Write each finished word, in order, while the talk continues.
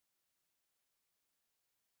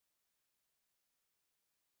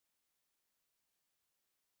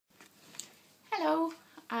Hello,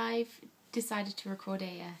 I've decided to record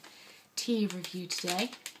a tea review today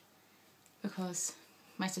because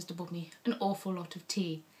my sister bought me an awful lot of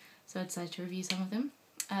tea, so I decided to review some of them.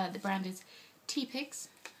 The brand is Teapigs.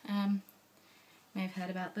 May have heard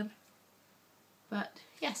about them, but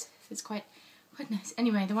yes, it's quite nice.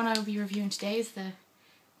 Anyway, the one I will be reviewing today is the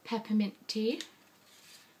peppermint tea.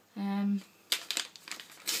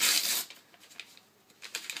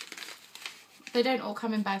 They don't all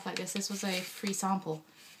come in bags like this. This was a free sample,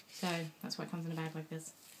 so that's why it comes in a bag like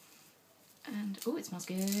this. And oh, it smells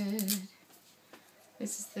good.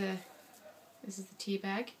 This is the tea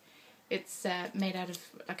bag. It's made out of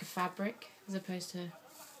like a fabric as opposed to,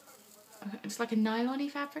 it's like a nylon-y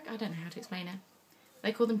fabric. I don't know how to explain it.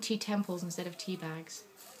 They call them tea temples instead of tea bags,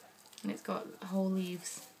 and it's got whole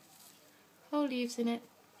leaves in it,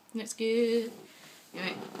 and it's good.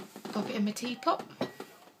 Anyway, pop it in my teapot.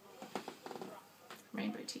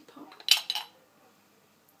 Rainbow teapot.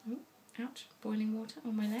 Oh, ouch, boiling water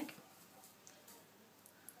on my leg.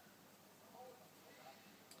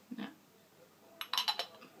 No.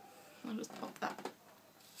 I'll just pop that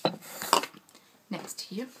next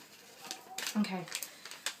to you. Okay.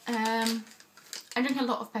 I'm drinking a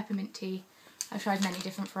lot of peppermint tea. I've tried many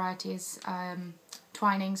different varieties.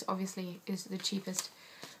 Twinings obviously is the cheapest.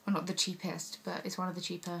 Well, not the cheapest, but it's one of the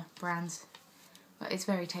cheaper brands. But it's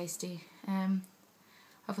very tasty.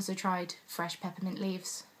 I've also tried fresh peppermint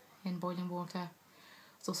leaves in boiling water.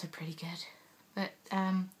 It's also pretty good. But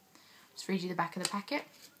just read you the back of the packet.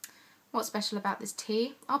 What's special about this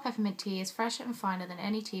tea? Our peppermint tea is fresher and finer than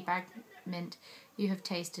any tea bag mint you have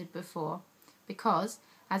tasted before, because,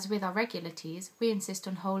 as with our regular teas, we insist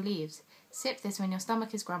on whole leaves. Sip this when your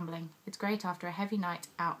stomach is grumbling. It's great after a heavy night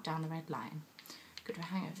out down the Red Line. Good for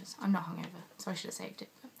hangovers. I'm not hungover, so I should have saved it,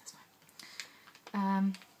 but that's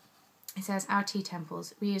fine. It says, our tea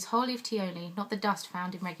temples. We use whole leaf tea only, not the dust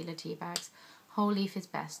found in regular tea bags. Whole leaf is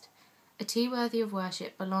best. A tea worthy of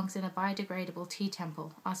worship belongs in a biodegradable tea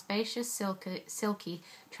temple, our spacious, silky,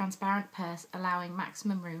 transparent purse allowing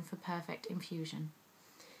maximum room for perfect infusion.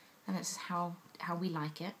 And this is how we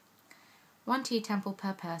like it. 1 tea temple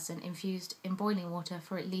per person, infused in boiling water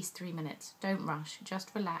for at least 3 minutes. Don't rush,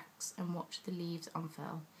 just relax and watch the leaves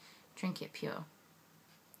unfurl. Drink it pure.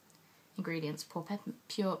 Ingredients: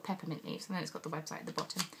 pure peppermint leaves, and then it's got the website at the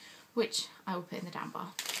bottom, which I will put in the down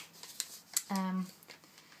bar.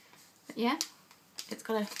 But yeah, it's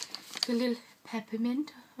got a little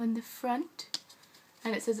peppermint on the front,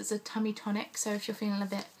 and it says it's a tummy tonic, so if you're feeling a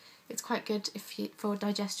bit, it's quite good for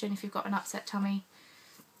digestion. If you've got an upset tummy,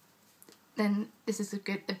 then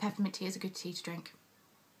the peppermint tea is a good tea to drink,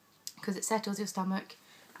 because it settles your stomach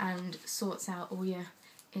and sorts out all your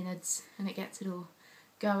innards, and it gets it all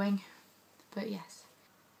going. But yes,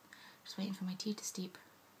 just waiting for my tea to steep.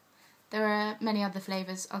 There are many other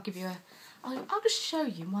flavours. I'll just show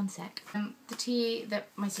you in one sec. The tea that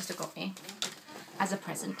my sister got me as a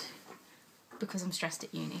present, because I'm stressed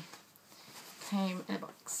at uni, came in a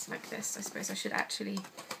box like this. I suppose I should actually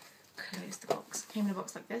close the box. Came in a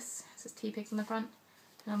box like this. It says Teapigs on the front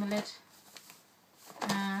and on the lid.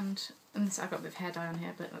 And this, I've got a bit of hair dye on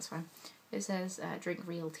here, but that's fine. It says drink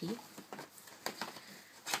real tea.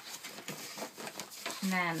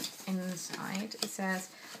 And then inside it says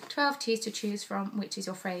 12 teas to choose from, which is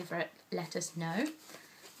your favourite, let us know.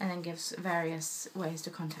 And then gives various ways to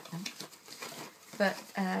contact them. But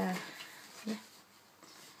yeah.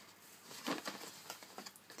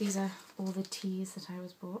 These are all the teas that I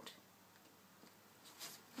was bought.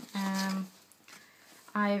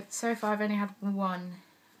 So far I've only had one,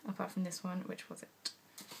 apart from this one. Which was it?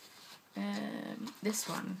 This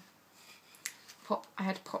one. I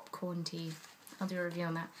had popcorn tea. I'll do a review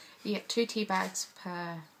on that. You get 2 tea bags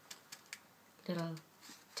per little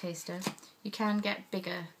taster. You can get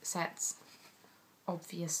bigger sets,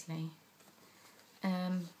 obviously.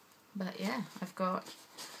 But yeah, I've got,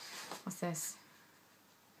 what's this?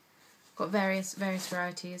 Got various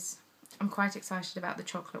varieties. I'm quite excited about the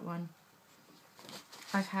chocolate one.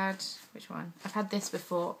 I've had, which one? I've had this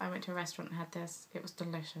before. I went to a restaurant and had this. It was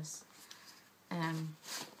delicious.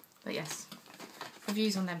 But yes,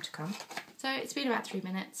 reviews on them to come. So it's been about 3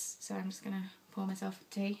 minutes, so I'm just going to pour myself a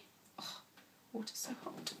tea. Oh, water's so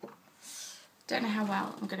hot. Don't know how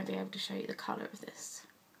well I'm going to be able to show you the colour of this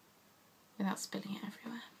without spilling it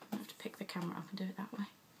everywhere. I have to pick the camera up and do it that way.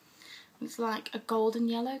 It's like a golden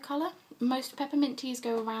yellow colour. Most peppermint teas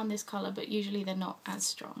go around this colour, but usually they're not as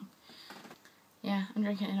strong. Yeah, I'm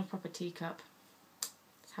drinking it in a proper teacup.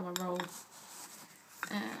 That's how I roll.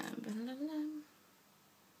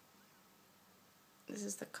 This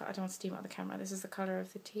is the, I don't want to steam out the camera, this is the colour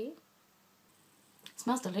of the tea.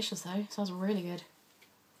 smells delicious though. It smells really good.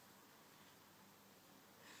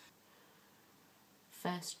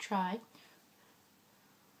 First try.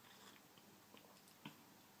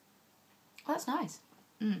 Oh, that's nice.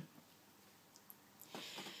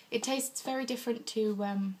 It tastes very different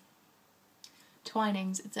to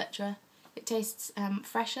Twinings, etc. It tastes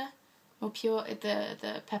fresher, more pure.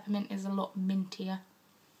 The peppermint is a lot mintier.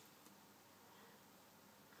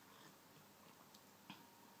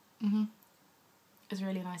 It's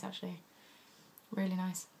really nice actually. Really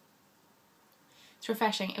nice. It's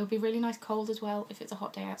refreshing. It would be really nice cold as well if it's a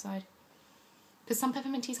hot day outside. Because some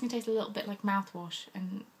peppermint teas can taste a little bit like mouthwash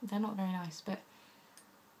and they're not very nice, but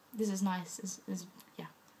this is nice. Yeah.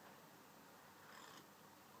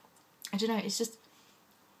 I don't know, it's just,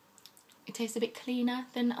 it tastes a bit cleaner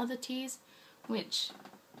than other teas, which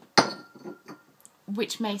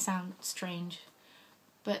may sound strange,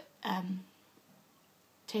 but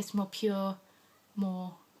tastes more pure,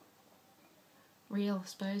 more real, I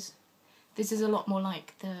suppose. This is a lot more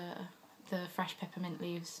like the fresh Peppermint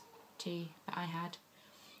Leaves tea that I had,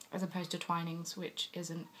 as opposed to Twinings, which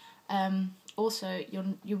isn't. Also,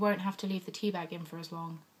 you won't have to leave the tea bag in for as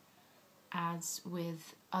long as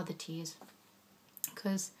with other teas,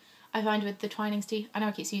 because I find with the Twinings tea, I know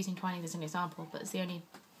I keep using Twinings as an example, but it's the only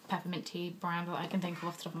peppermint tea brand that I can think of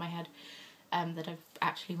off the top of my head that I've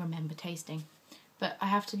actually remember tasting. But I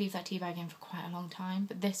have to leave that tea bag in for quite a long time.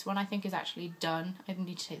 But this one I think is actually done. I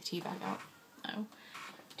need to take the tea bag out. No,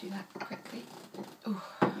 do that quickly. Ooh.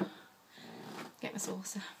 Get my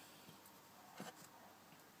saucer.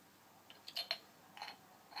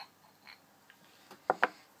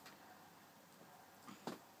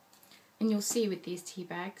 And you'll see with these tea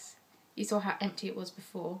bags, you saw how empty it was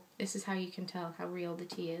before. This is how you can tell how real the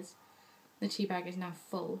tea is. The tea bag is now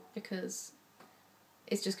full because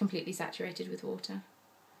it's just completely saturated with water.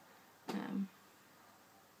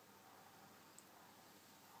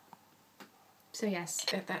 So yes,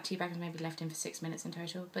 that tea bag is maybe left in for 6 minutes in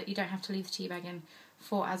total, but you don't have to leave the tea bag in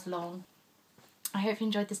for as long. I hope you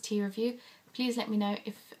enjoyed this tea review. Please let me know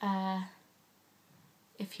if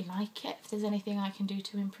you like it, if there's anything I can do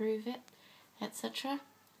to improve it, etc.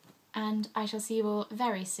 And I shall see you all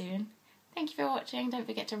very soon. Thank you for watching. Don't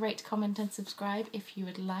forget to rate, comment and subscribe if you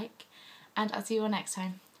would like. And I'll see you all next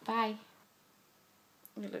time. Bye.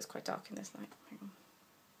 It looks quite dark in this light. Hang on.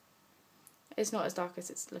 It's not as dark as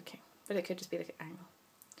it's looking, but it could just be the angle.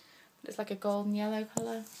 But it's like a golden yellow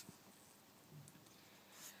colour.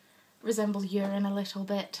 Resembles urine a little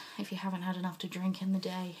bit if you haven't had enough to drink in the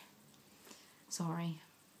day. Sorry.